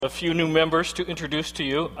A few new members to introduce to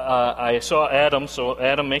you. I saw Adam, so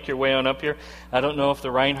Adam, make your way on up here. I don't know if the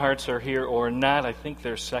Reinhardts are here or not. I think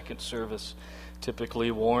they're second service, typically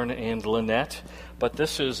Warren and Lynette. But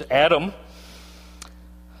this is Adam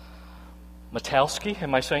Matalski.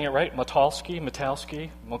 Am I saying it right? Matalski?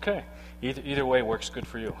 Okay. Either way works good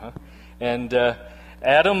for you, huh? And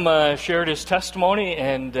Adam shared his testimony,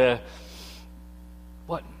 and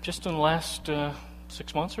just in the last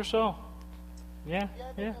 6 months or so? Yeah.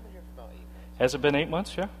 Has it been 8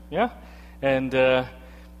 months? Yeah. And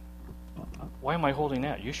why am I holding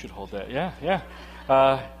that? You should hold that. Yeah.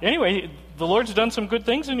 Anyway, the Lord's done some good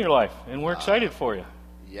things in your life, and we're excited for you.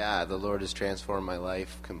 Yeah, the Lord has transformed my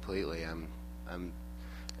life completely. I'm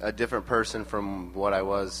a different person from what I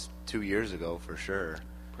was 2 years ago, for sure.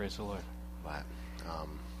 Praise the Lord. But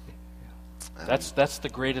that's the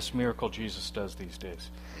greatest miracle Jesus does these days.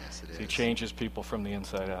 Yes, it is. He changes people from the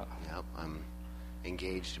inside out. Yep, I'm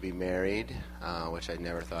engaged to be married, which I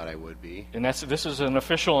never thought I would be. And this is an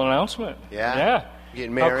official announcement. Yeah.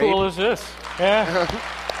 Getting married. How cool is this? Yeah.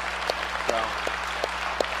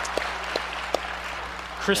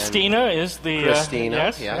 Christina is the...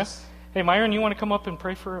 Christina, yes. Hey, Myron, you want to come up and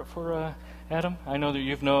pray for Adam? I know that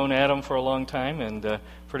you've known Adam for a long time, and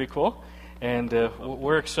pretty cool. And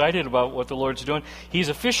we're excited about what the Lord's doing. He's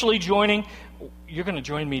officially joining. You're going to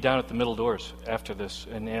join me down at the middle doors after this,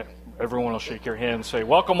 and everyone will shake your hand and say,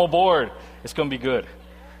 "Welcome aboard." It's going to be good.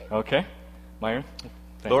 Okay? Myron?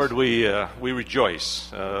 Thanks. Lord, we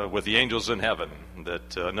rejoice with the angels in heaven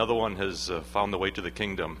that another one has found the way to the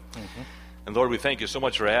kingdom. Mm-hmm. And Lord, we thank you so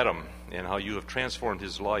much for Adam and how you have transformed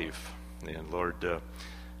his life. And Lord,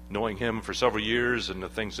 knowing him for several years and the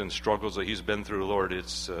things and struggles that he's been through, Lord,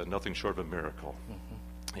 it's nothing short of a miracle.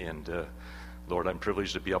 Mm-hmm. And Lord, I'm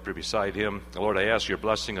privileged to be up here beside him. Lord, I ask your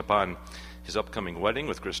blessing upon his upcoming wedding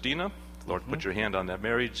with Christina. Lord, put your hand on that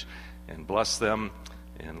marriage and bless them.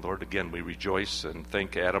 And Lord, again, we rejoice and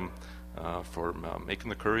thank Adam for making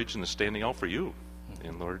the courage and the standing out for you.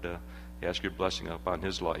 And Lord, ask your blessing upon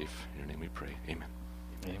his life. In your name we pray. Amen.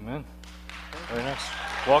 Amen. Very nice.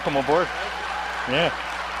 Welcome aboard. Yeah.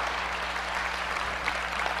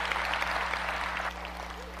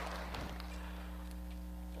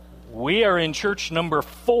 We are in church number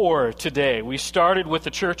 4 today. We started with the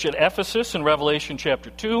church at Ephesus in Revelation chapter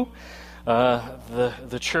 2,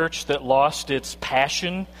 the church that lost its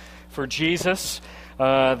passion for Jesus.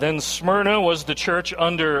 Then Smyrna was the church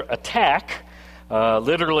under attack.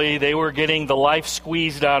 Literally, they were getting the life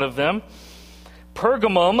squeezed out of them.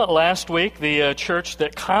 Pergamum, last week, the church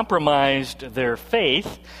that compromised their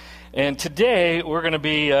faith. And today, we're going to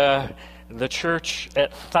be the church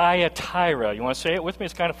at Thyatira. You want to say it with me?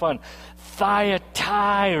 It's kind of fun.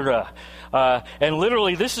 Thyatira. And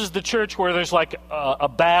literally, this is the church where there's like a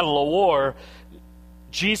battle, a war.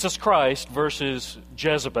 Jesus Christ versus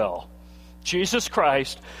Jezebel. Jesus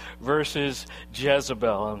Christ versus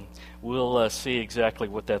Jezebel. And we'll see exactly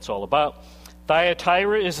what that's all about.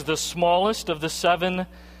 Thyatira is the smallest of the 7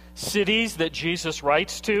 cities that Jesus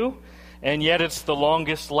writes to, and yet it's the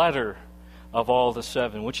longest letter of all the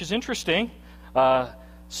 7, which is interesting.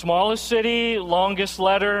 Smallest city, longest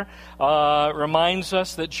letter, reminds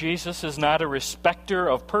us that Jesus is not a respecter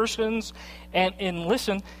of persons. And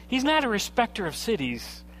listen, he's not a respecter of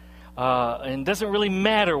cities. And it doesn't really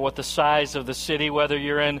matter what the size of the city, whether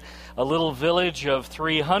you're in a little village of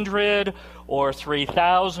 300 or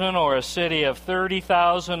 3,000 or a city of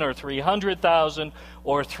 30,000 or 300,000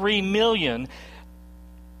 or 3 million.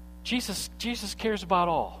 Jesus cares about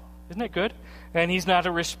all. Isn't that good? And he's not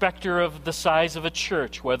a respecter of the size of a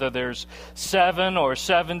church, whether there's 7 or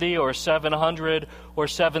 70 or 700 or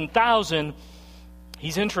 7,000.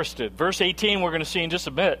 He's interested. Verse 18, we're going to see in just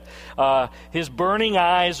a bit. His burning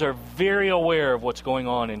eyes are very aware of what's going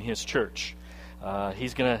on in his church.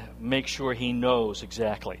 He's going to make sure he knows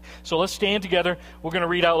exactly. So let's stand together. We're going to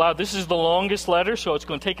read out loud. This is the longest letter, so it's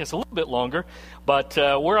going to take us a little bit longer. But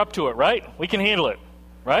we're up to it, right? We can handle it,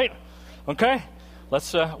 right? Okay?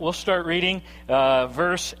 We'll start reading.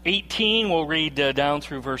 Verse 18, we'll read down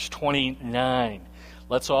through verse 29.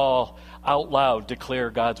 Let's all out loud declare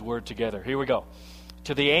God's word together. Here we go.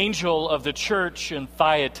 To the angel of the church in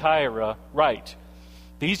Thyatira, write,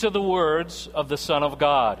 "These are the words of the Son of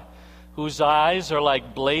God, whose eyes are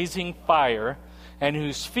like blazing fire, and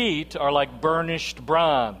whose feet are like burnished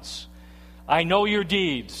bronze. I know your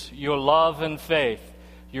deeds, your love and faith,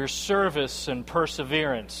 your service and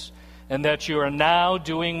perseverance, and that you are now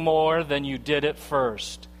doing more than you did at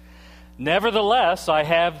first. Nevertheless, I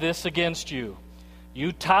have this against you.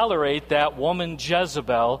 You tolerate that woman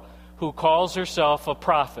Jezebel, who calls herself a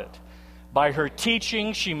prophet. By her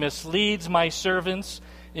teaching, she misleads my servants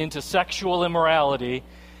into sexual immorality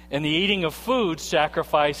and the eating of food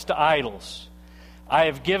sacrificed to idols. I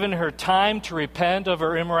have given her time to repent of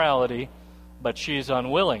her immorality, but she is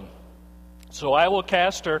unwilling. So I will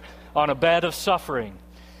cast her on a bed of suffering,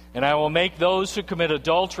 and I will make those who commit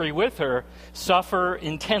adultery with her suffer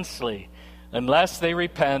intensely, unless they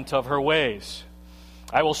repent of her ways.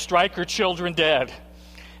 I will strike her children dead.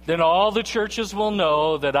 Then all the churches will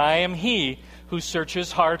know that I am He who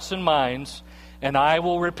searches hearts and minds, and I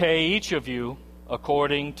will repay each of you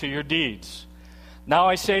according to your deeds. Now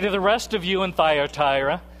I say to the rest of you in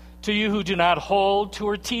Thyatira, to you who do not hold to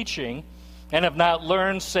her teaching and have not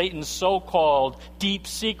learned Satan's so-called deep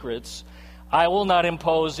secrets, I will not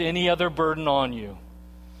impose any other burden on you,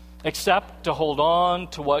 except to hold on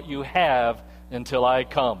to what you have until I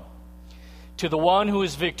come. To the one who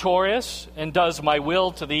is victorious and does my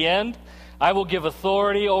will to the end, I will give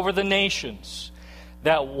authority over the nations.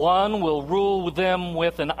 That one will rule them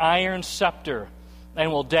with an iron scepter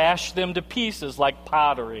and will dash them to pieces like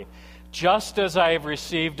pottery, just as I have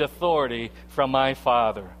received authority from my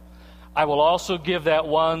Father. I will also give that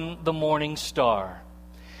one the morning star.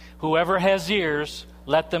 Whoever has ears,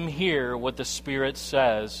 let them hear what the Spirit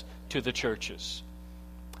says to the churches.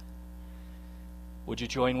 Would you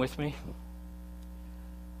join with me?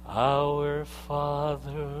 Our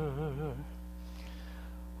Father,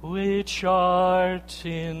 which art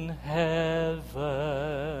in heaven,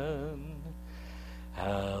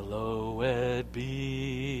 hallowed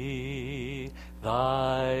be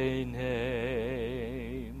thy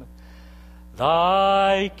name.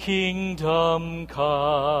 Thy kingdom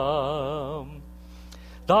come,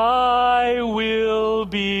 thy will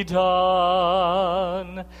be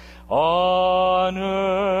done on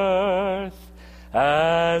earth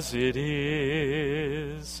as it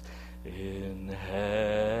is in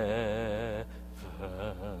heaven.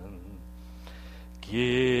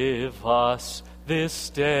 Give us this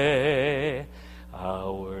day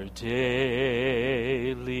our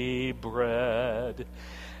daily bread,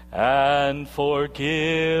 and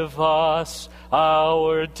forgive us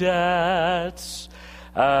our debts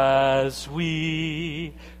as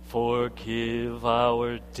we forgive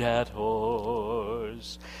our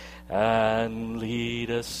debtors. And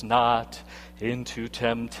lead us not into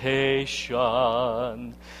temptation,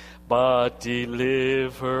 but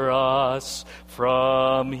deliver us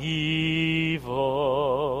from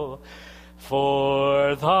evil.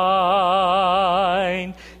 For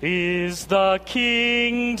thine is the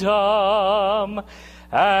kingdom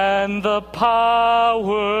and the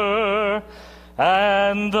power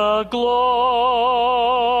and the glory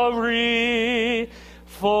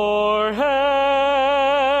forever.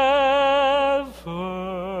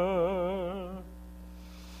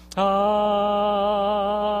 Amen.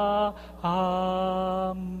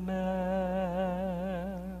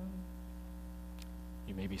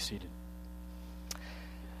 You may be seated.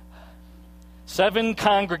 7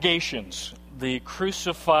 congregations the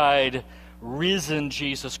crucified, risen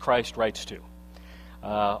Jesus Christ writes to.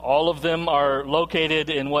 All of them are located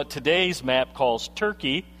in what today's map calls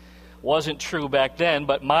Turkey. Wasn't true back then,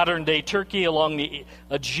 but modern-day Turkey along the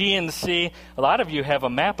Aegean Sea. A lot of you have a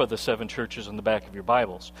map of the 7 churches in the back of your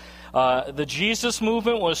Bibles. The Jesus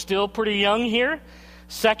movement was still pretty young here.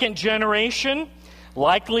 2nd generation.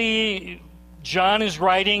 Likely John is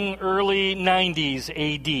writing early 90s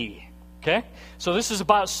AD. Okay? So this is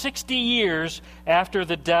about 60 years after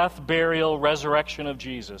the death, burial, resurrection of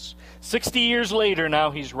Jesus. 60 years later, now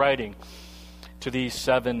he's writing to these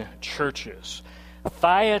 7 churches.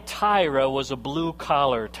 Thyatira was a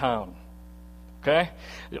blue-collar town. Okay?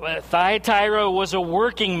 Thyatira was a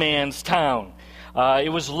working man's town.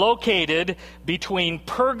 It was located between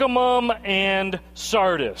Pergamum and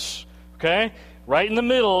Sardis. Okay? Right in the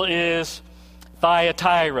middle is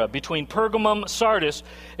Thyatira, between Pergamum, Sardis.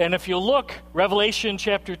 And if you look, Revelation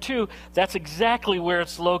chapter 2, that's exactly where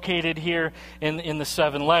it's located here in the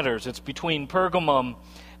 7 letters. It's between Pergamum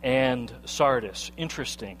and Sardis.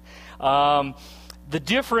 Interesting. The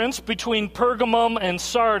difference between Pergamum and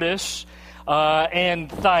Sardis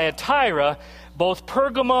and Thyatira, both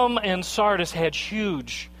Pergamum and Sardis had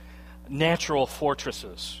huge natural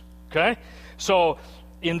fortresses. Okay? So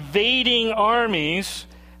invading armies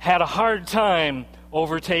had a hard time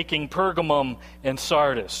overtaking Pergamum and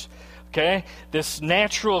Sardis. Okay? This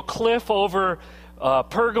natural cliff over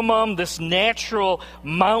Pergamum, this natural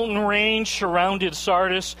mountain range surrounded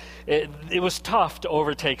Sardis. It was tough to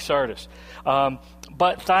overtake Sardis.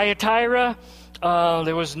 But Thyatira,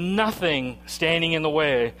 there was nothing standing in the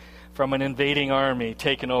way from an invading army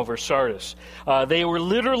taking over Sardis. They were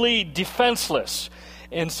literally defenseless.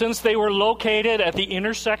 And since they were located at the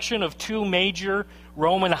intersection of 2 major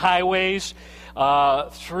Roman highways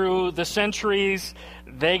through the centuries,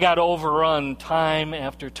 they got overrun time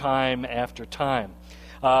after time after time.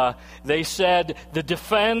 They said the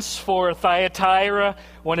defense for Thyatira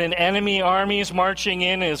when an enemy army is marching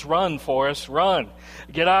in is run, Forrest, run.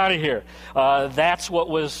 Get out of here. That's what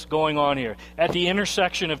was going on here. At the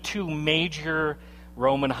intersection of two major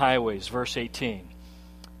Roman highways, verse 18.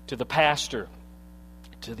 To the pastor,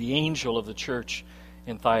 to the angel of the church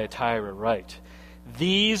in Thyatira, write,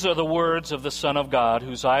 these are the words of the Son of God,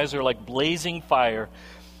 whose eyes are like blazing fire,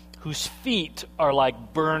 whose feet are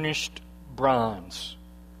like burnished bronze.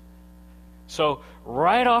 So,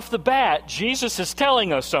 right off the bat, Jesus is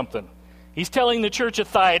telling us something. He's telling the church at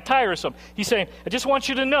Thyatira something. He's saying, I just want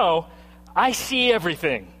you to know, I see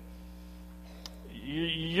everything.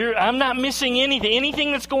 I'm not missing anything.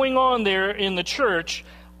 Anything that's going on there in the church,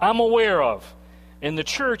 I'm aware of. And the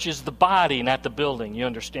church is the body, not the building. You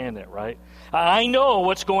understand that, right? I know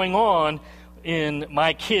what's going on in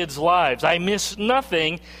my kids' lives. I miss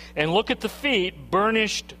nothing. And look at the feet,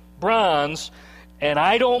 burnished bronze, and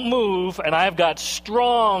I don't move, and I've got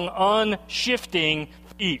strong, unshifting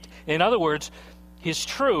feet. In other words, His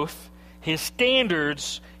truth, His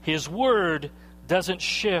standards, His word doesn't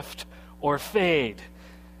shift or fade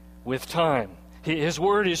with time. His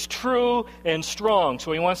word is true and strong,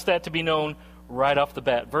 so He wants that to be known right off the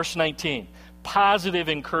bat. Verse 19, positive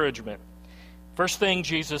encouragement. First thing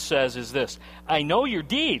Jesus says is this, I know your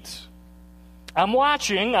deeds. I'm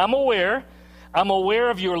watching, I'm aware. I'm aware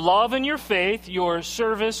of your love and your faith, your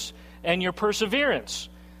service and your perseverance,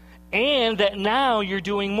 and that now you're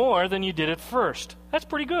doing more than you did at first. That's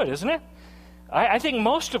pretty good, isn't it? I think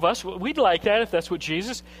most of us, we'd like that if that's what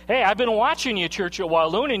Jesus, hey, I've been watching you, church at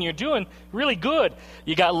Walloon, and you're doing really good.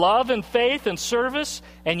 You got love and faith and service,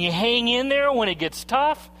 and you hang in there when it gets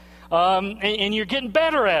tough, and you're getting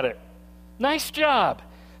better at it. Nice job.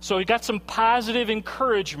 So you got some positive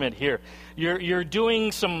encouragement here. You're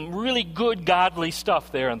doing some really good godly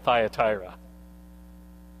stuff there in Thyatira.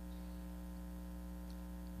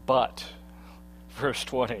 But, verse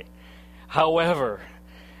 20, however,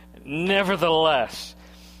 nevertheless,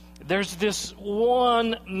 there's this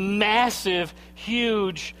one massive,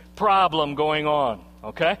 huge problem going on,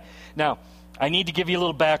 okay? Now, I need to give you a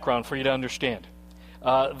little background for you to understand.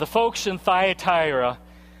 The folks in Thyatira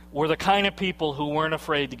were the kind of people who weren't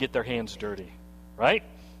afraid to get their hands dirty, right?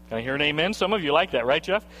 Can I hear an amen? Some of you like that, right,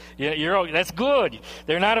 Jeff? That's good.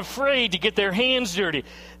 They're not afraid to get their hands dirty.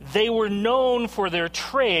 They were known for their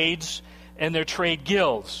trades and their trade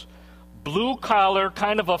guilds. Blue-collar,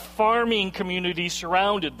 kind of a farming community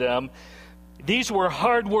surrounded them. These were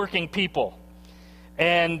hardworking people.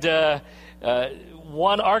 And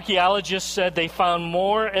one archaeologist said they found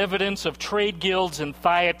more evidence of trade guilds in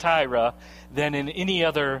Thyatira than in any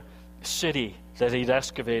other city that he'd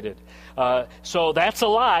excavated. So that's a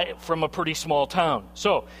lot from a pretty small town.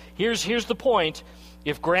 So here's the point.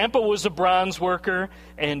 If Grandpa was a bronze worker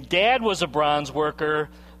and Dad was a bronze worker,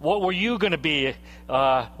 what were you going to be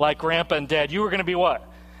like Grandpa and Dad? You were going to be what?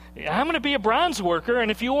 I'm going to be a bronze worker,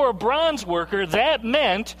 and if you were a bronze worker, that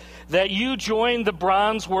meant that you joined the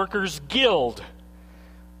Bronze Workers Guild.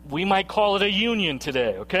 We might call it a union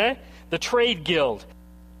today, okay? The Trade Guild.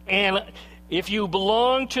 And if you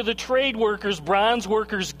belong to the Trade Workers, Bronze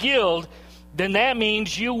Workers Guild, then that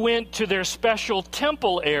means you went to their special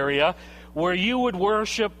temple area where you would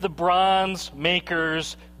worship the bronze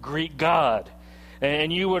maker's Greek god.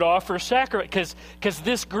 And you would offer sacrifice, because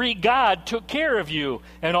this Greek god took care of you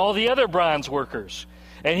and all the other bronze workers.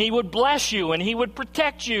 And he would bless you, and he would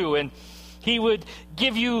protect you, and he would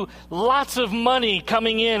give you lots of money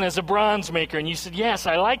coming in as a bronze maker. And you said, yes,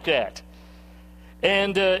 I like that.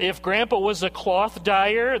 And if Grandpa was a cloth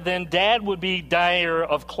dyer, then Dad would be dyer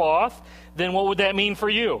of cloth. Then what would that mean for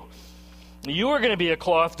you? You were going to be a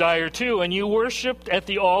cloth dyer too, and you worshipped at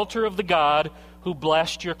the altar of the God who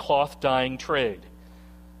blessed your cloth dyeing trade.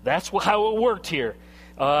 That's how it worked here.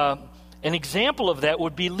 An example of that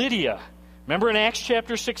would be Lydia. Remember in Acts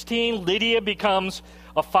chapter 16, Lydia becomes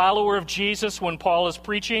a follower of Jesus when Paul is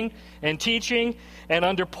preaching and teaching. And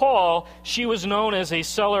under Paul, she was known as a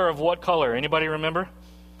seller of what color? Anybody remember?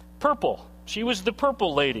 Purple. She was the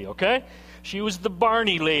purple lady, okay? She was the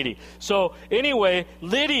Barney lady. So anyway,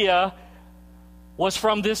 Lydia was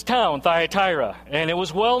from this town, Thyatira. And it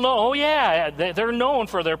was well known. Oh yeah, they're known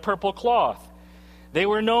for their purple cloth. They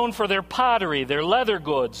were known for their pottery, their leather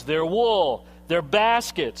goods, their wool, their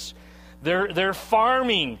baskets, their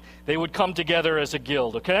farming. They would come together as a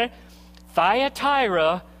guild, okay?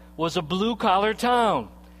 Thyatira was a blue-collar town.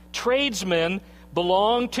 Tradesmen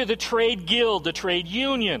belonged to the trade guild, the trade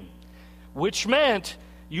union, which meant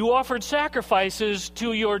You offered sacrifices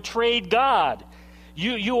to your trade god.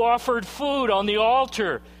 You offered food on the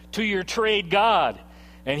altar to your trade god,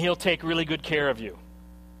 and he'll take really good care of you.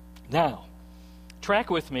 Now, track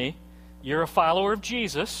with me. You're a follower of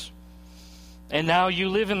Jesus, and now you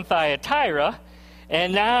live in Thyatira,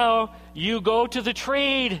 and now you go to the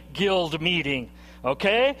trade guild meeting,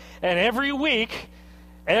 okay? And every week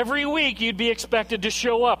you'd be expected to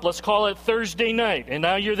show up. Let's call it Thursday night. And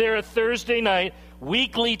now you're there at Thursday night,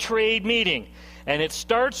 weekly trade meeting. And it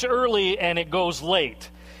starts early and it goes late.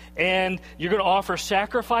 And you're going to offer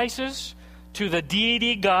sacrifices to the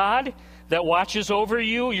deity God that watches over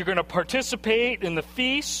you. You're going to participate in the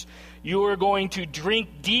feasts. You are going to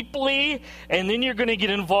drink deeply. And then you're going to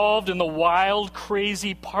get involved in the wild,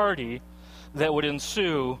 crazy party that would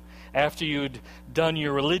ensue after you'd done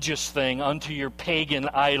your religious thing unto your pagan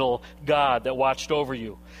idol God that watched over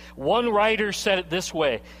you. One writer said it this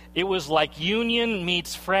way: it was like Union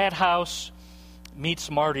meets Frat House meets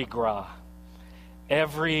Mardi Gras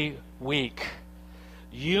every week.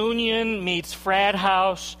 Union meets Frat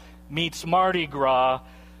House meets Mardi Gras.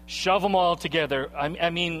 Shove them all together.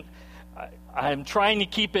 I'm trying to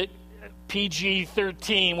keep it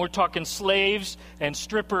PG-13. We're talking slaves and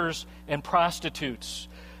strippers and prostitutes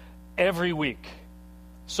every week.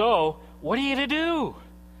 So, what are you to do?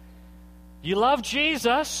 You love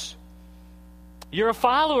Jesus. You're a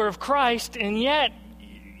follower of Christ, and yet,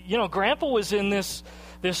 Grandpa was in this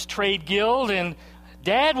trade guild, and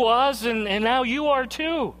Dad was, and now you are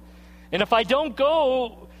too. And if I don't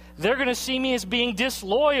go, they're going to see me as being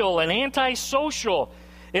disloyal and antisocial.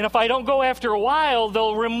 And if I don't go after a while,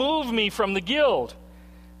 they'll remove me from the guild,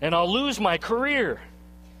 and I'll lose my career.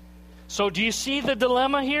 So do you see the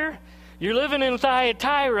dilemma here? You're living in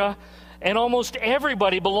Thyatira, and almost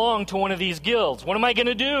everybody belonged to one of these guilds. What am I going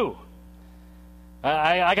to do?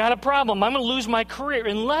 I got a problem. I'm going to lose my career.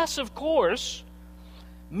 Unless, of course,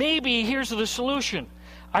 maybe here's the solution.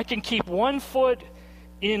 I can keep one foot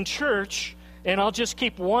in church, and I'll just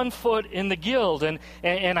keep one foot in the guild, and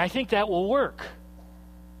I think that will work.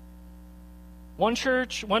 One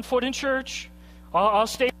foot in church. I'll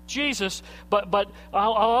stay with Jesus, but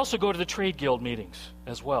I'll also go to the trade guild meetings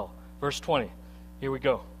as well. Verse 20. Here we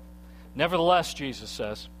go. Nevertheless, Jesus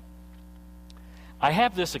says, I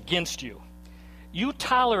have this against you. You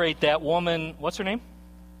tolerate that woman, what's her name?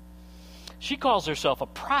 She calls herself a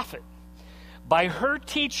prophet. By her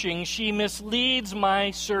teaching, she misleads my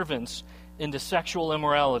servants into sexual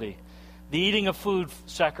immorality, the eating of food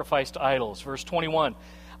sacrificed to idols. Verse 21.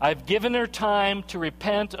 I've given her time to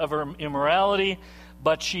repent of her immorality,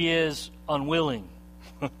 but she is unwilling.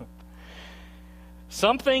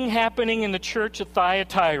 Something happening in the church at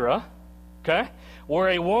Thyatira, okay, where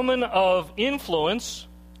a woman of influence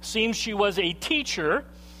seems she was a teacher,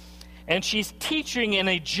 and she's teaching in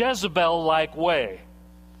a Jezebel-like way.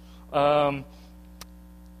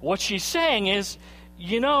 What she's saying is,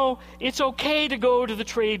 it's okay to go to the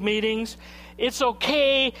trade meetings. It's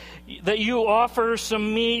okay that you offer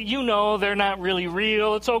some meat. They're not really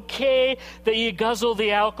real. It's okay that you guzzle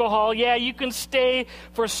the alcohol. Yeah, you can stay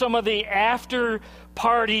for some of the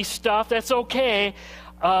after-party stuff. That's okay.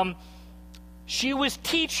 She was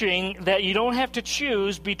teaching that you don't have to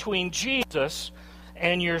choose between Jesus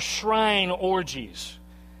and your shrine orgies.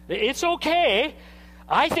 It's okay.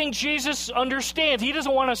 I think Jesus understands. He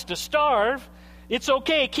doesn't want us to starve. It's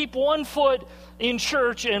okay. Keep one foot in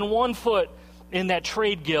church and one foot in that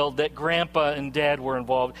trade guild that Grandpa and Dad were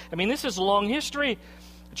involved. This is a long history.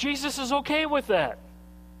 Jesus is okay with that.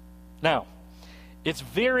 Now, it's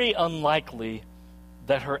very unlikely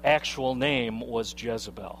that her actual name was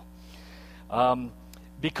Jezebel.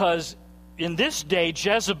 Because in this day,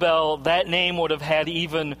 Jezebel, that name would have had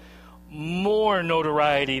even more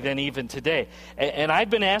notoriety than even today. And I've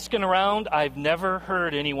been asking around. I've never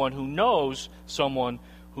heard anyone who knows someone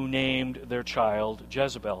who named their child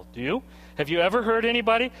Jezebel. Do you? Have you ever heard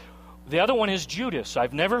anybody? The other one is Judas.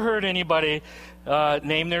 I've never heard anybody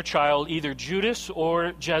name their child either Judas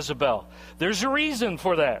or Jezebel. There's a reason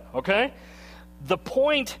for that, okay? The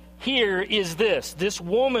point here is this. This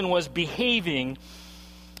woman was behaving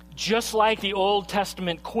just like the Old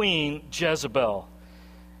Testament queen Jezebel.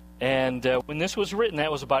 And when this was written,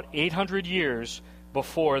 that was about 800 years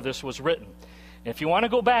before this was written. And if you want to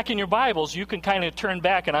go back in your Bibles, you can kind of turn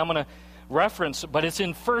back, and I'm going to reference, but it's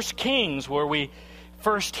in 1 Kings where we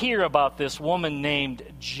first hear about this woman named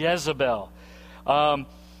Jezebel.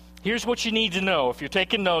 Here's what you need to know. If you're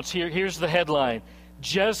taking notes, here's the headline.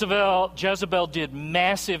 Jezebel did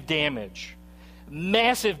massive damage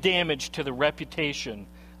to the reputation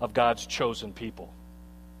of God's chosen people.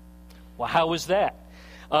 Well, how is that?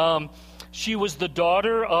 She was the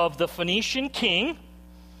daughter of the Phoenician king,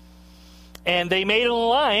 and they made an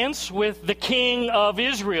alliance with the king of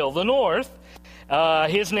Israel, the north.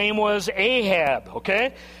 His name was Ahab,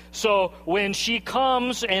 okay? So when she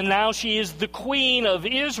comes, and now she is the queen of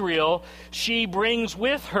Israel, she brings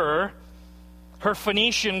with her her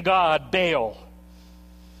Phoenician god, Baal.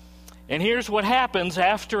 And here's what happens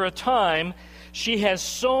after a time. She has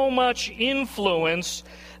so much influence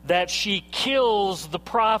that she kills the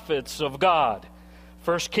prophets of God.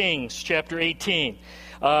 1 Kings chapter 18.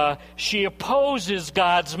 She opposes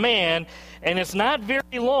God's man, and it's not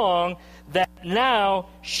very long that now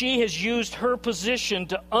she has used her position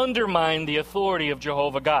to undermine the authority of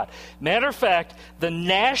Jehovah God. Matter of fact, the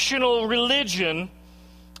national religion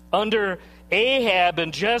under Ahab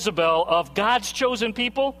and Jezebel of God's chosen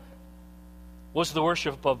people was the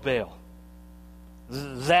worship of Baal.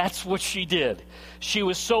 That's what she did. She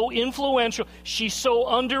was so influential, she so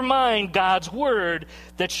undermined God's word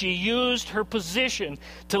that she used her position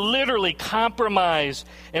to literally compromise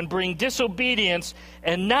and bring disobedience.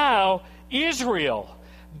 And now Israel,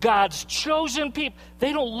 God's chosen people,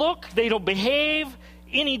 they don't behave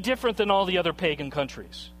any different than all the other pagan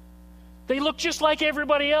countries. They look just like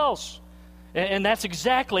everybody else. And that's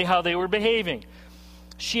exactly how they were behaving.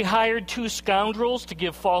 She hired 2 scoundrels to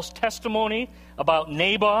give false testimony about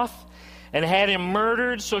Naboth and had him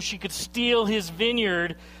murdered so she could steal his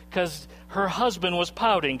vineyard because her husband was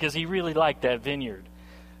pouting because he really liked that vineyard.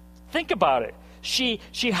 Think about it. She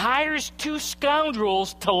hires 2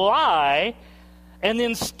 scoundrels to lie and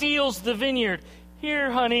then steals the vineyard.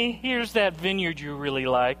 Here, honey, here's that vineyard you really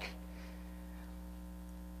like.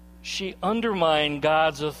 She undermined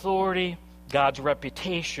God's authority, God's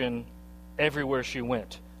reputation everywhere she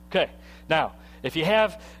went. Okay, now, if you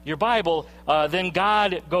have your Bible, then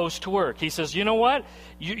God goes to work. He says, you know what?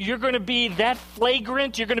 You're going to be that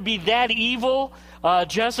flagrant, you're going to be that evil,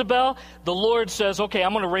 Jezebel. The Lord says, okay,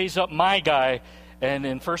 I'm going to raise up my guy. And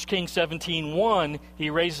in 1 Kings 17:1, he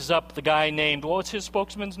raises up the guy named, what's his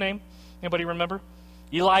spokesman's name? Anybody remember?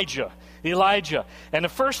 Elijah. And the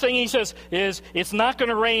first thing he says is, it's not going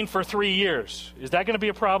to rain for 3 years. Is that going to be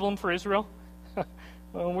a problem for Israel?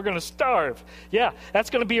 Well, we're going to starve. Yeah, that's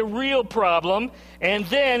going to be a real problem. And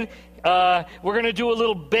then we're going to do a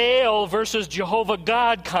little Baal versus Jehovah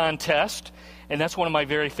God contest. And that's one of my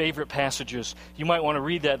very favorite passages. You might want to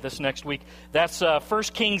read that this next week. That's 1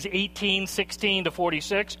 Kings 18, 16 to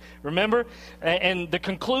 46. Remember? And the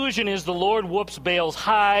conclusion is the Lord whoops Baal's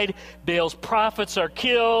hide. Baal's prophets are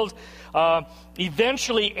killed.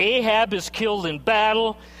 Eventually, Ahab is killed in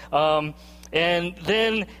battle. And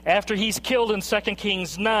then after he's killed in 2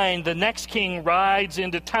 Kings 9, the next king rides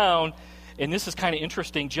into town. And this is kind of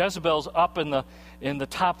interesting. Jezebel's up in the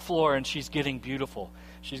top floor, and she's getting beautiful.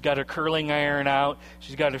 She's got her curling iron out.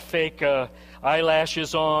 She's got her fake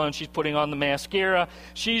eyelashes on. She's putting on the mascara.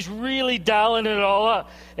 She's really dialing it all up.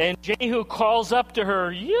 And Jehu calls up to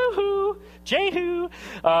her, Yoo-hoo! Jehu!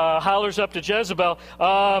 Hollers up to Jezebel,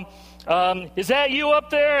 is that you up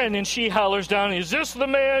there? And then she hollers down, is this the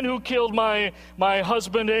man who killed my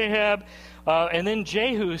husband Ahab? And then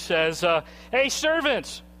Jehu says, hey,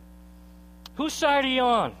 servants, whose side are you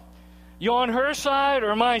on? You on her side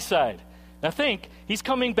or my side? Now think, he's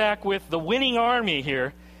coming back with the winning army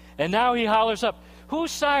here, and now he hollers up, whose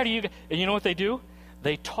side are you? And you know what they do?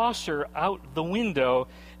 They toss her out the window,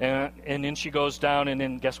 and then she goes down, and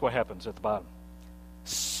then guess what happens at the bottom?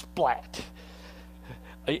 Splat.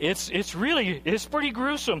 It's pretty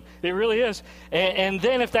gruesome. It really is. And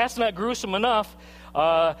then if that's not gruesome enough,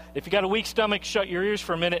 if you got a weak stomach, shut your ears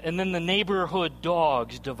for a minute, and then the neighborhood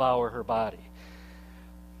dogs devour her body.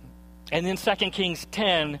 And then 2 Kings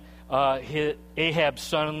 10, Ahab's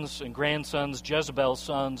sons and grandsons, Jezebel's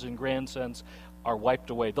sons and grandsons are wiped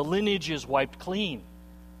away. The lineage is wiped clean.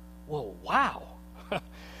 Whoa, wow.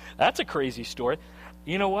 That's a crazy story.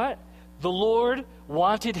 You know what? The Lord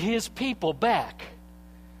wanted his people back.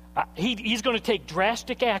 He's going to take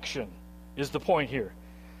drastic action, is the point here.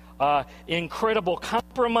 Incredible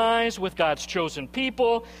compromise with God's chosen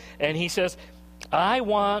people. And he says, I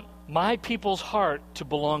want my people's heart to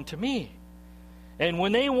belong to me. And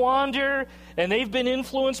when they wander and they've been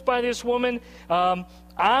influenced by this woman,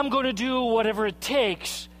 I'm going to do whatever it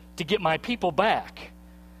takes to get my people back.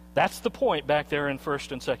 That's the point back there in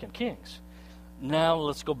 1st and 2nd Kings. Now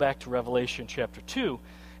let's go back to Revelation chapter 2,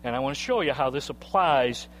 and I want to show you how this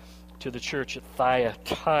applies to the church at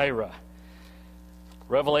Thyatira.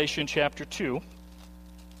 Revelation chapter 2.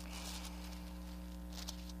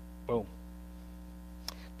 Boom.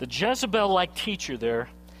 The Jezebel-like teacher there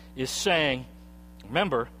is saying,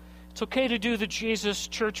 remember, it's okay to do the Jesus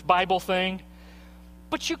Church Bible thing,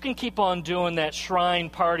 but you can keep on doing that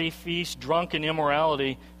shrine, party, feast, drunken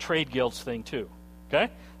immorality, trade guilds thing too.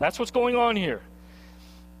 Okay? That's what's going on here.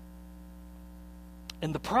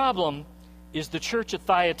 And the problem is the church at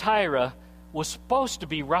Thyatira was supposed to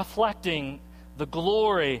be reflecting the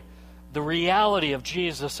glory, the reality of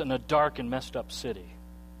Jesus in a dark and messed up city.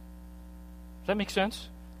 Does that make sense?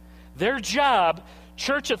 Their job,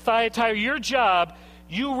 church at Thyatira, your job,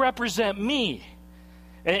 you represent me.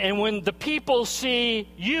 And when the people see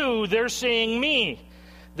you, they're seeing me.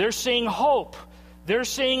 They're seeing hope. They're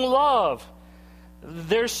seeing love.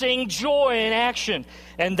 They're seeing joy in action.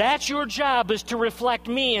 And that's your job, is to reflect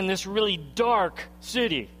me in this really dark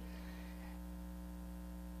city.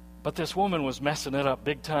 But this woman was messing it up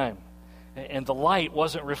big time. And the light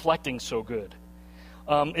wasn't reflecting so good.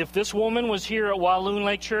 If this woman was here at Walloon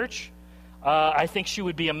Lake Church, I think she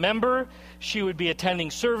would be a member. She would be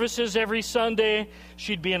attending services every Sunday.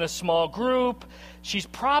 She'd be in a small group. She's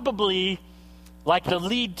probably like the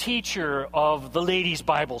lead teacher of the ladies'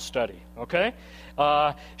 Bible study, okay?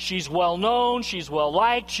 She's well-known. She's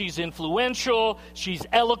well-liked. She's influential. She's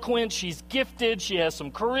eloquent. She's gifted. She has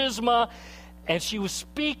some charisma. And she was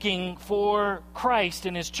speaking for Christ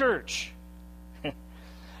in his church.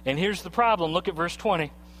 And here's the problem. Look at verse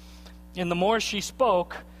 20. And the more she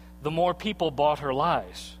spoke, the more people bought her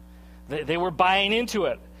lies. They were buying into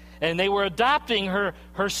it. And they were adopting her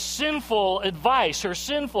sinful advice, her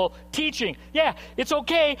sinful teaching. Yeah, it's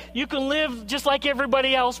okay. You can live just like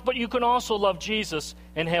everybody else, but you can also love Jesus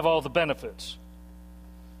and have all the benefits.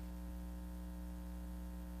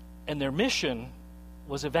 And their mission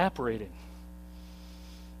was evaporating.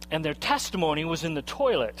 And their testimony was in the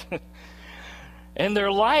toilet. And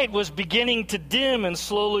their light was beginning to dim and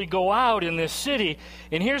slowly go out in this city.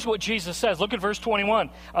 And here's what Jesus says. Look at verse 21.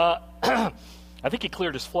 I think he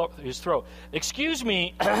cleared his throat. Excuse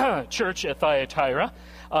me, church at Thyatira,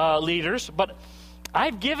 leaders, but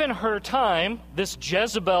I've given her time, this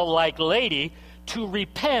Jezebel-like lady, to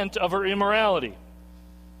repent of her immorality.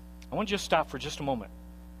 I want you to stop for just a moment.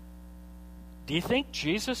 Do you think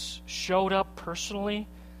Jesus showed up personally,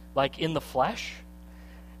 like in the flesh?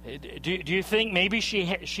 Do you think maybe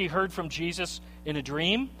she heard from Jesus in a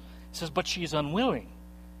dream? It says, but she's unwilling.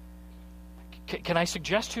 Can I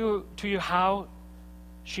suggest to you how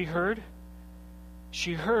she heard?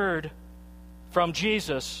 She heard from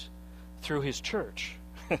Jesus through his church.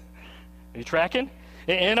 Are you tracking?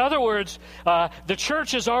 In other words, the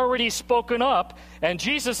church has already spoken up, and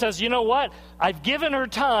Jesus says, you know what? I've given her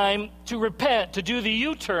time to repent, to do the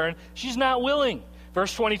U-turn. She's not willing.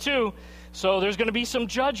 Verse 22, so there's going to be some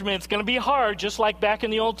judgment. It's going to be hard, just like back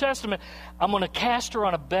in the Old Testament. I'm going to cast her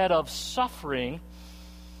on a bed of suffering,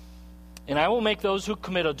 and I will make those who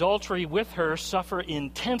commit adultery with her suffer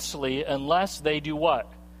intensely unless they do what?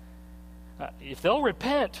 If they'll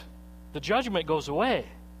repent, the judgment goes away.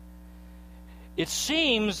 It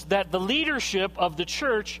seems that the leadership of the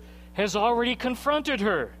church has already confronted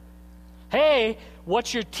her. Hey,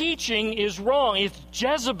 what you're teaching is wrong. It's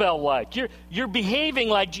Jezebel-like. You're behaving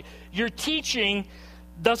like your teaching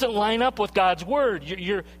doesn't line up with God's word.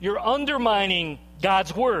 You're undermining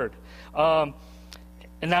God's word. And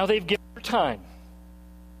now they've given her time.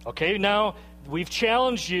 Okay, now we've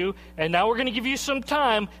challenged you, and now we're going to give you some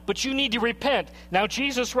time, but you need to repent. Now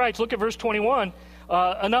Jesus writes, look at verse 21,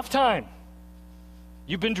 enough time.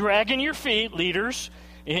 You've been dragging your feet, leaders,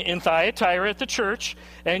 in Thyatira at the church,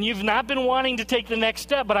 and you've not been wanting to take the next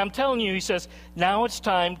step, but I'm telling you, he says, now it's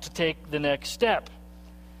time to take the next step.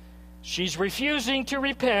 She's refusing to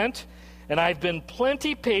repent, and I've been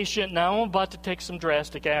plenty patient. Now I'm about to take some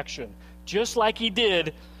drastic action, just like he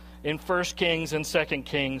did in 1 Kings and 2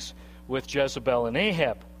 Kings with Jezebel and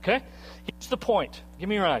Ahab. Okay? Here's the point. Give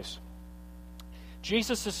me your eyes.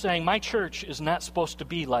 Jesus is saying, my church is not supposed to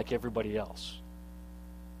be like everybody else.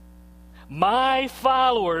 My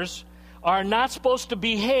followers are not supposed to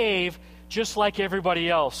behave just like everybody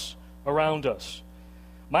else around us.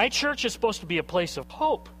 My church is supposed to be a place of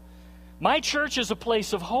hope. My church is a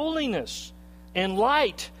place of holiness and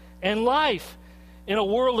light and life in a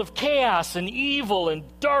world of chaos and evil and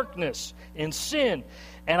darkness and sin.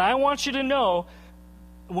 And I want you to know,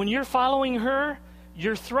 when you're following her,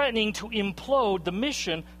 you're threatening to implode the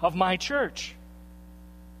mission of my church.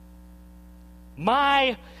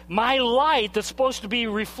 My light that's supposed to be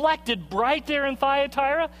reflected bright there in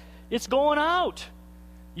Thyatira, it's going out.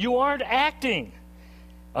 You aren't acting.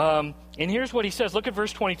 And here's what he says. Look at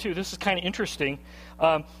verse 22. This is kind of interesting.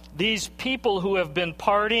 These people who have been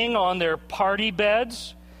partying on their party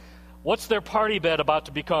beds, what's their party bed about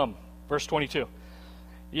to become? Verse 22.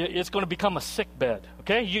 It's going to become a sick bed. Okay?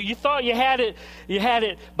 Okay, you thought you had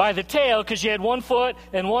it by the tail because you had 1 foot,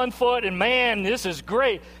 and man, this is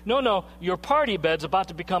great. No, your party bed's about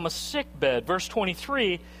to become a sick bed. Verse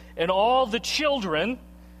 23, and all the children,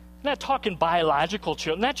 not talking biological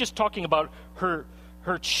children, not just talking about her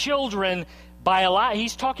children,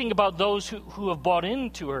 he's talking about those who have bought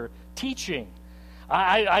into her teaching.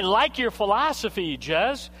 I like your philosophy,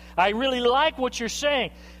 Jez. I really like what you're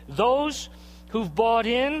saying. Those who've bought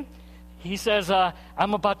in, he says,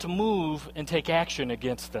 I'm about to move and take action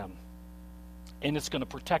against them. And it's going to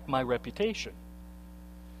protect my reputation.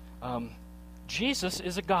 Jesus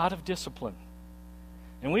is a God of discipline.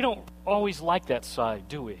 And we don't always like that side,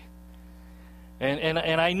 do we?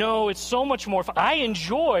 And I know it's so much more fun. I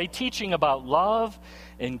enjoy teaching about love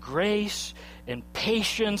and grace and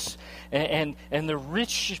patience and the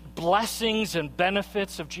rich blessings and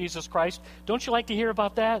benefits of Jesus Christ. Don't you like to hear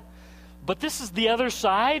about that? But this is the other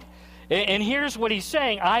side. And here's what he's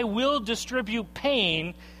saying. I will distribute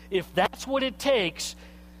pain if that's what it takes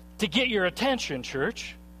to get your attention,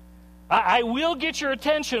 church. I will get your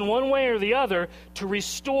attention one way or the other to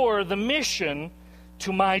restore the mission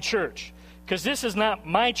to my church. Because this is not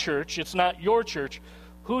my church. It's not your church.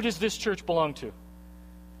 Who does this church belong to?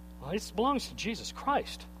 Well, it belongs to Jesus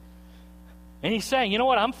Christ. And he's saying, you know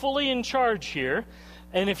what? I'm fully in charge here.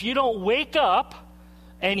 And if you don't wake up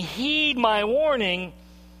and heed my warning,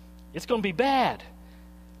 it's going to be bad.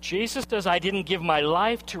 Jesus says, I didn't give my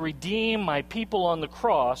life to redeem my people on the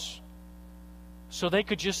cross so they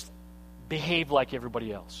could just behave like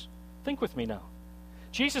everybody else. Think with me now.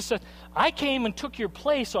 Jesus said, I came and took your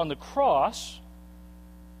place on the cross,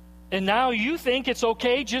 and now you think it's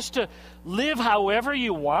okay just to live however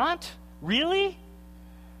you want? Really?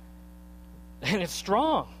 And it's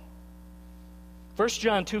strong. 1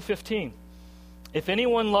 John 2:15. If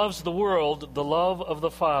anyone loves the world, the love of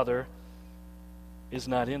the Father is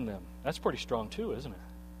not in them. That's pretty strong too, isn't it?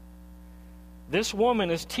 This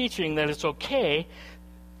woman is teaching that it's okay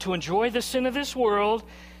to enjoy the sin of this world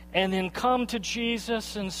and then come to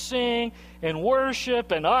Jesus and sing and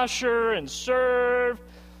worship and usher and serve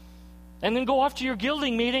and then go off to your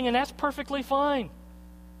guilding meeting, and that's perfectly fine.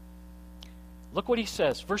 Look what he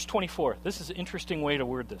says, verse 24. This is an interesting way to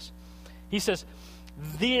word this. He says,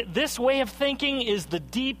 this way of thinking is the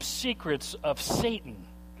deep secrets of Satan.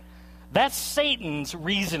 That's Satan's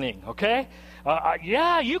reasoning, okay?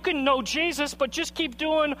 Yeah, you can know Jesus, but just keep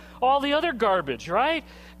doing all the other garbage, right?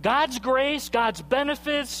 God's grace, God's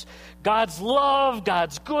benefits, God's love,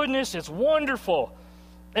 God's goodness, it's wonderful.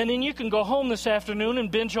 And then you can go home this afternoon and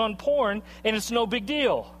binge on porn, and it's no big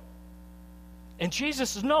deal. And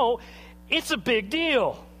Jesus says, no, it's a big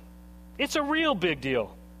deal. It's a real big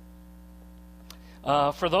deal.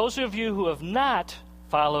 For those of you who have not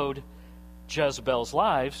followed Jezebel's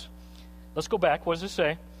lives, let's go back. What does it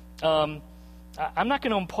say? I'm not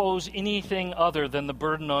going to impose anything other than the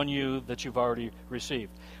burden on you that you've already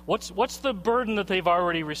received. What's the burden that they've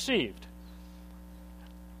already received?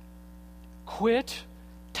 Quit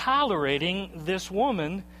tolerating this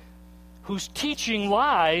woman who's teaching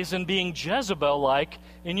lies and being Jezebel-like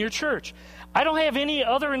in your church. I don't have any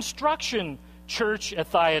other instruction, church at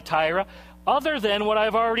Thyatira, other than what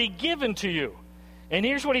I've already given to you. And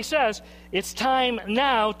here's what he says. It's time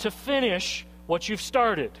now to finish what you've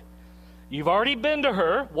started. You've already been to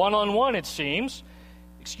her, one-on-one it seems.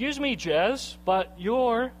 Excuse me, Jez, but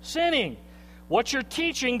you're sinning. What you're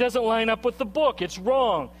teaching doesn't line up with the book. It's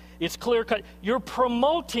wrong. It's clear-cut. You're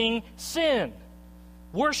promoting sin,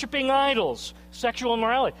 worshiping idols, sexual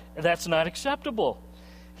immorality. That's not acceptable.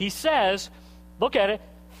 He says, look at it,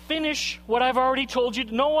 finish what I've already told you.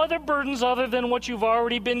 No other burdens other than what you've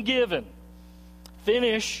already been given.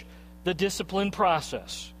 Finish the discipline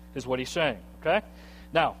process, is what he's saying, okay?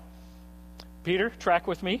 Now, Peter, track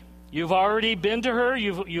with me. You've already been to her.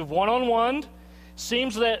 You've one-on-one.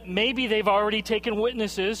 Seems that maybe they've already taken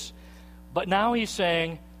witnesses, but now he's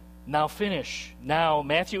saying, now finish. Now,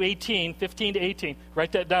 Matthew 18, 15 to 18,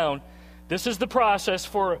 write that down. This is the process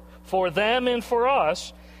for them and for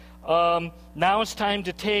us. Now it's time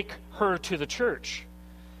to take her to the church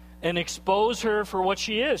and expose her for what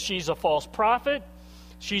she is. She's a false prophet.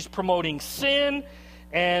 She's promoting sin.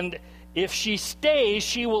 And if she stays,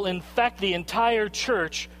 she will infect the entire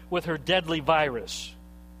church with her deadly virus.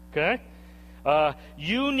 Okay?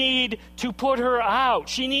 You need to put her out.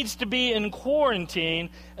 She needs to be in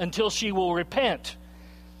quarantine until she will repent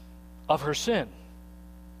of her sin.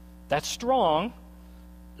 That's strong.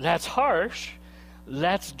 That's harsh.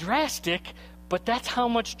 That's drastic. But that's how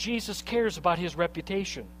much Jesus cares about his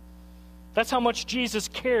reputation. That's how much Jesus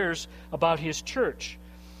cares about his church.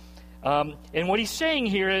 And what he's saying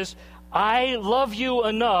here is, I love you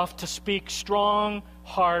enough to speak strong,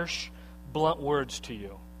 harsh, blunt words to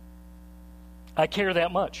you. I care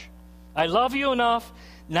that much. I love you enough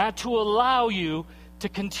not to allow you to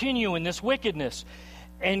continue in this wickedness.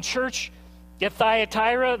 And church at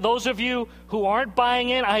Thyatira, those of you who aren't buying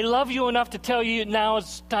in, I love you enough to tell you now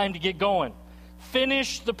it's time to get going.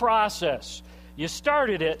 Finish the process. You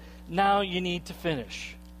started it, now you need to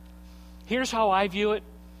finish. Here's how I view it.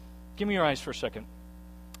 Give me your eyes for a second.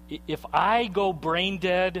 If I go brain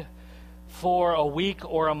dead for a week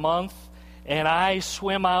or a month and I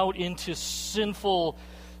swim out into sinful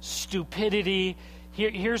stupidity,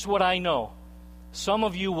 here's what I know. Some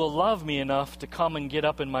of you will love me enough to come and get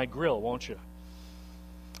up in my grill, won't you?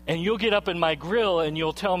 And you'll get up in my grill and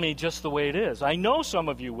you'll tell me just the way it is. I know some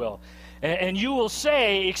of you will. And you will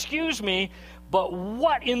say, excuse me, but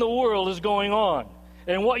what in the world is going on?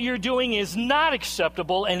 And what you're doing is not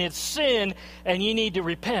acceptable, and it's sin, and you need to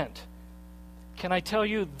repent. Can I tell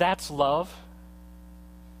you, that's love?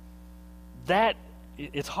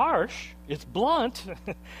 It's harsh, it's blunt,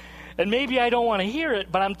 and maybe I don't want to hear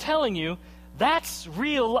it, but I'm telling you, that's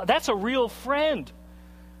real. That's a real friend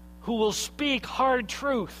who will speak hard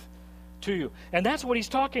truth to you. And that's what he's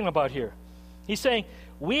talking about here. He's saying,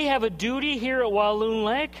 we have a duty here at Walloon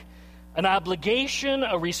Lake, an obligation,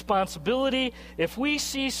 a responsibility, if we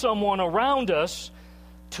see someone around us,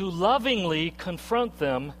 to lovingly confront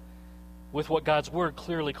them with what God's Word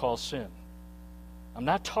clearly calls sin. I'm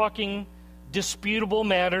not talking disputable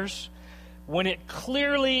matters. When it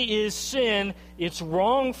clearly is sin, it's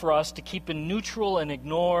wrong for us to keep in neutral and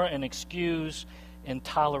ignore and excuse and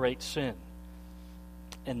tolerate sin.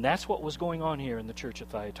 And that's what was going on here in the church at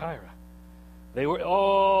Thyatira. They were,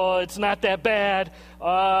 it's not that bad.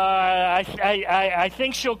 I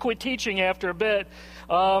think she'll quit teaching after a bit.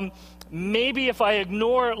 Maybe if I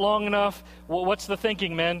ignore it long enough, what's the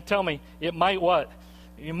thinking, man? Tell me. It might what?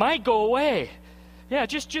 It might go away. Yeah,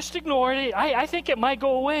 just ignore it. I think it might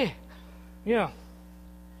go away. Yeah.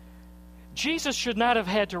 Jesus should not have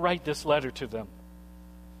had to write this letter to them.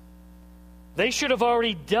 They should have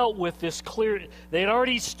already dealt with this clear. They had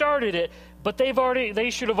already started it, but they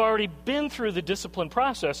should have already been through the discipline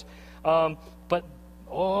process. But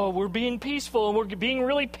we're being peaceful and we're being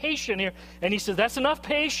really patient here. And he says, that's enough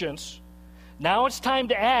patience. Now it's time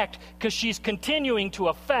to act, because she's continuing to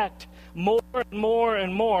affect more and more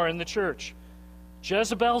and more in the church.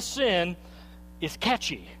 Jezebel's sin is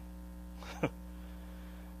catchy.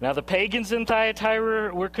 Now the pagans in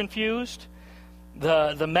Thyatira were confused.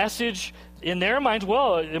 The message in their minds,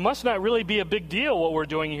 well, it must not really be a big deal what we're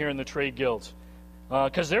doing here in the trade guilds,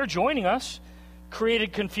 because they're joining us.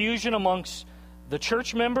 Created confusion amongst the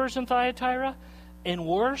church members in Thyatira. And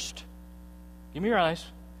worst, give me your eyes,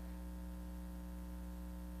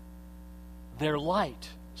 their light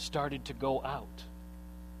started to go out.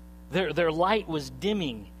 Their light was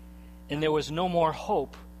dimming, and there was no more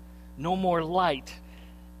hope, no more light,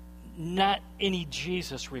 not any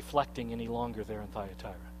Jesus reflecting any longer there in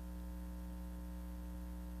Thyatira.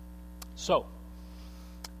 So,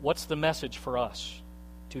 what's the message for us,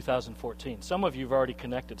 2014? Some of you have already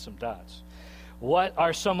connected some dots. What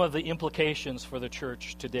are some of the implications for the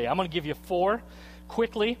church today? I'm going to give you 4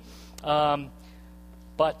 quickly.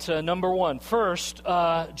 But number 1, first,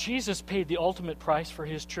 Jesus paid the ultimate price for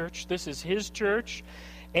his church. This is his church,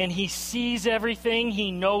 and he sees everything.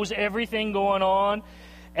 He knows everything going on,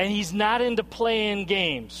 and he's not into playing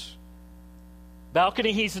games.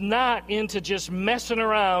 Balcony, he's not into just messing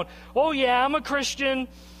around. Oh, yeah, I'm a Christian,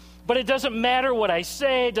 but it doesn't matter what I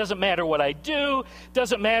say. It doesn't matter what I do. It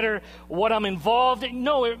doesn't matter what I'm involved in.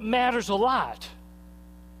 No, it matters a lot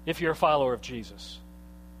if you're a follower of Jesus.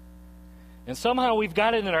 And somehow we've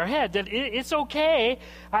got it in our head that it's okay.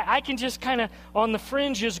 I can just kind of on the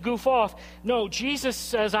fringes goof off. No, Jesus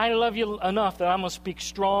says, I love you enough that I'm going to speak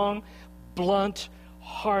strong, blunt,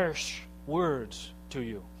 harsh words to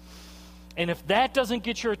you. And if that doesn't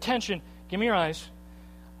get your attention, give me your eyes.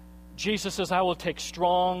 Jesus says, I will take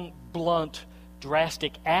strong, blunt,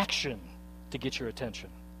 drastic action to get your attention.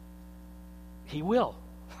 He will.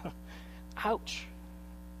 Ouch.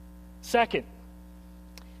 Second,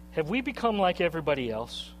 have we become like everybody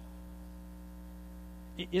else?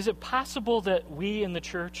 Is it possible that we in the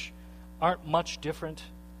church aren't much different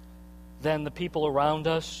than the people around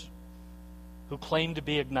us who claim to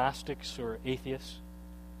be agnostics or atheists?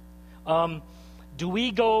 Do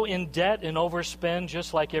we go in debt and overspend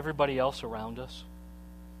just like everybody else around us?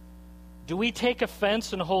 Do we take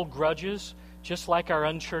offense and hold grudges just like our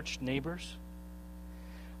unchurched neighbors?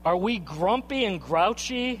 Are we grumpy and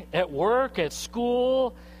grouchy at work, at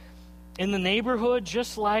school, in the neighborhood,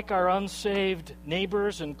 just like our unsaved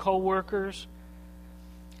neighbors and co-workers?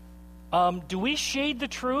 Do we shade the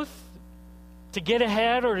truth to get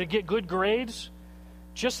ahead or to get good grades,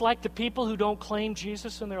 just like the people who don't claim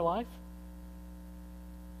Jesus in their life?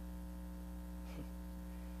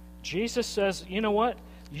 Jesus says, you know what?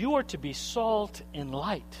 You are to be salt and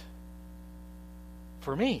light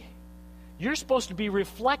for me. You're supposed to be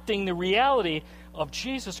reflecting the reality of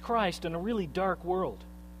Jesus Christ in a really dark world.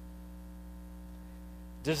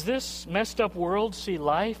 Does this messed up world see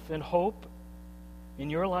life and hope in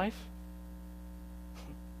your life?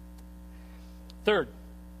 Third,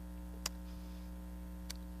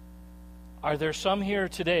 are there some here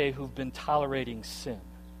today who've been tolerating sin?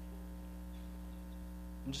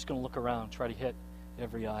 I'm just going to look around, try to hit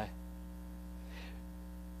every eye.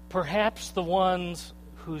 Perhaps the ones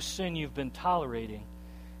whose sin you've been tolerating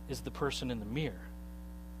is the person in the mirror.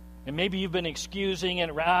 And maybe you've been excusing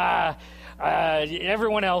and,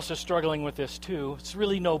 everyone else is struggling with this too. It's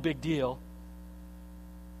really no big deal.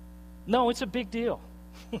 No, it's a big deal.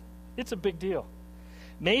 It's a big deal.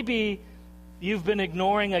 Maybe you've been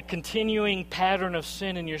ignoring a continuing pattern of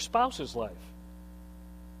sin in your spouse's life.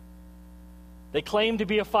 They claim to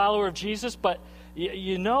be a follower of Jesus, but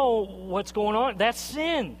you know what's going on. That's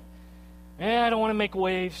sin. I don't want to make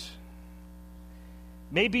waves.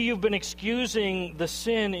 Maybe you've been excusing the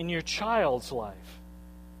sin in your child's life.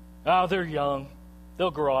 Oh, they're young. They'll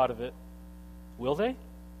grow out of it. Will they?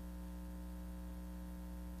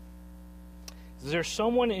 Is there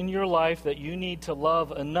someone in your life that you need to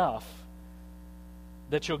love enough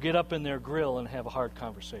that you'll get up in their grill and have a hard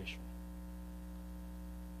conversation?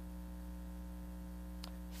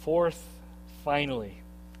 Fourth, finally,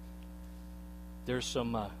 there's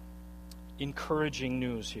some encouraging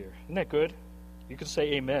news here. Isn't that good? You can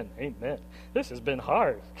say amen. Amen. This has been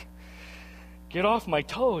hard. Get off my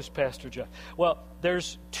toes, Pastor Jeff. Well,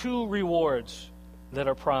 there's 2 rewards that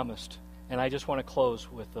are promised, and I just want to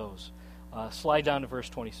close with those. Slide down to verse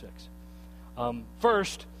 26.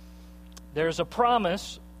 First, there's a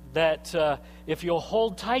promise that if you'll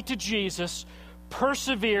hold tight to Jesus,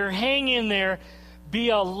 persevere, hang in there, be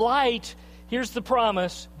a light, here's the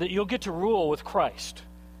promise that you'll get to rule with Christ.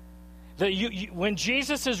 That when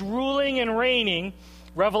Jesus is ruling and reigning,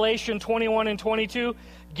 Revelation 21 and 22,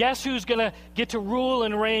 guess who's going to get to rule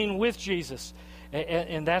and reign with Jesus?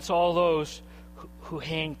 And that's all those who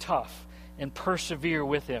hang tough and persevere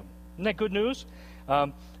with him. Isn't that good news?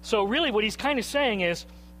 So really what he's kind of saying is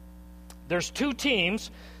there's 2 teams.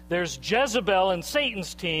 There's Jezebel and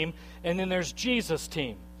Satan's team, and then there's Jesus'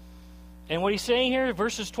 team. And what he's saying here,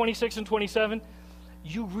 verses 26 and 27,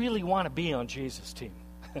 you really want to be on Jesus' team.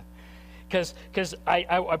 Because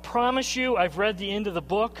I promise you, I've read the end of the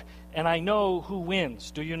book, and I know who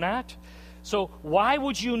wins. Do you not? So why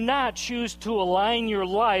would you not choose to align your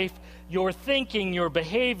life, your thinking, your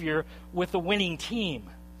behavior with the winning team?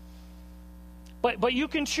 But you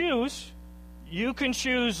can choose. You can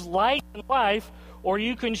choose light and life, or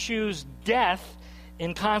you can choose death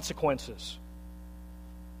and consequences.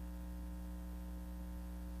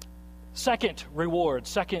 Second reward,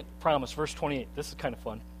 second promise, verse 28. This is kind of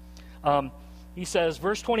fun. He says,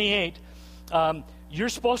 verse 28, you're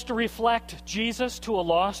supposed to reflect Jesus to a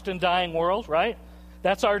lost and dying world, right?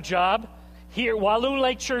 That's our job. Here, Walloon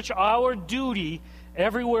Lake Church, our duty,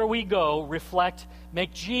 everywhere we go,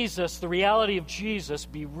 make Jesus, the reality of Jesus,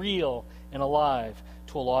 be real and alive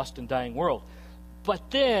to a lost and dying world.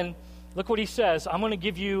 But then, look what he says, I'm going to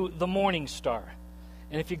give you the morning star.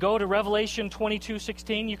 And if you go to Revelation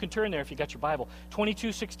 22:16, you can turn there if you got your Bible.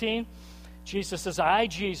 22:16, Jesus says, I,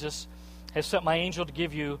 Jesus, have sent my angel to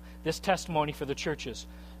give you this testimony for the churches.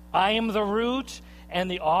 I am the root and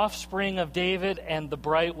the offspring of David and the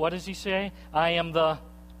bright, what does he say? I am the...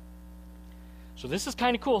 So this is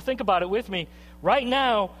kind of cool. Think about it with me. Right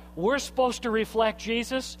now, we're supposed to reflect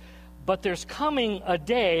Jesus, but there's coming a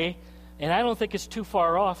day, and I don't think it's too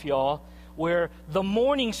far off, y'all, where the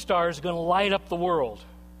morning star is going to light up the world.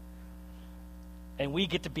 And we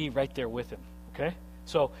get to be right there with him, okay?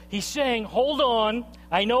 So he's saying, hold on.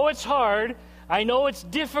 I know it's hard. I know it's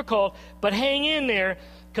difficult, but hang in there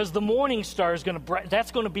because the morning star is going to,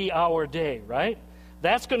 that's going to be our day, right?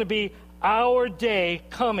 That's going to be our day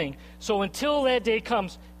coming. So until that day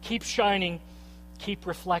comes, keep shining, keep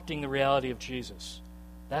reflecting the reality of Jesus.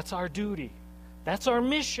 That's our duty. That's our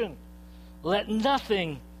mission. Let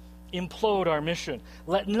nothing implode our mission.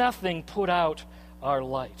 Let nothing put out our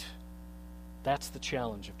light. That's the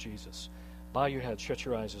challenge of Jesus. Bow your head, shut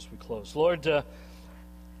your eyes as we close. Lord,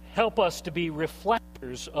 help us to be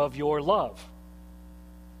reflectors of your love.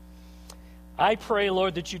 I pray,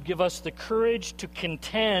 Lord, that you'd give us the courage to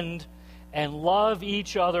contend and love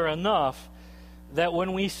each other enough that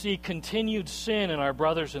when we see continued sin in our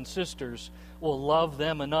brothers and sisters, we'll love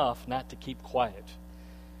them enough not to keep quiet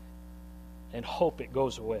and hope it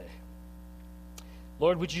goes away.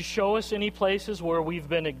 Lord, would you show us any places where we've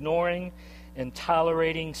been ignoring and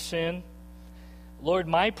tolerating sin? Lord,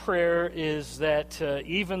 my prayer is that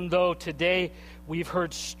even though today we've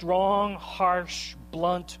heard strong, harsh,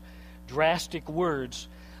 blunt, drastic words,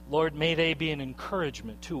 Lord, may they be an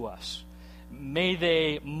encouragement to us. May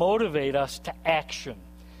they motivate us to action.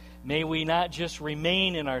 May we not just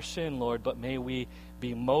remain in our sin, Lord, but may we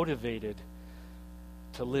be motivated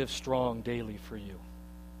to live strong daily for you.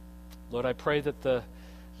 Lord, I pray that the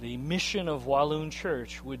mission of Walloon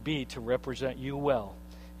Church would be to represent you well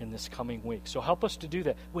in this coming week. So help us to do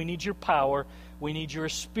that. We need your power. We need your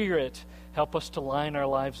Spirit. Help us to line our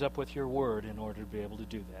lives up with your word in order to be able to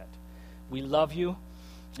do that. We love you,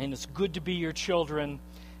 and it's good to be your children,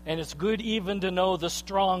 and it's good even to know the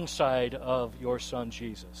strong side of your Son,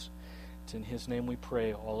 Jesus. It's in his name we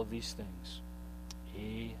pray all of these things.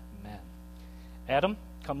 Amen. Adam,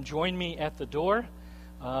 come join me at the door.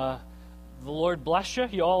 The Lord bless you.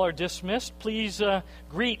 You all are dismissed. Please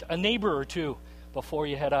greet a neighbor or two before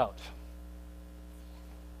you head out.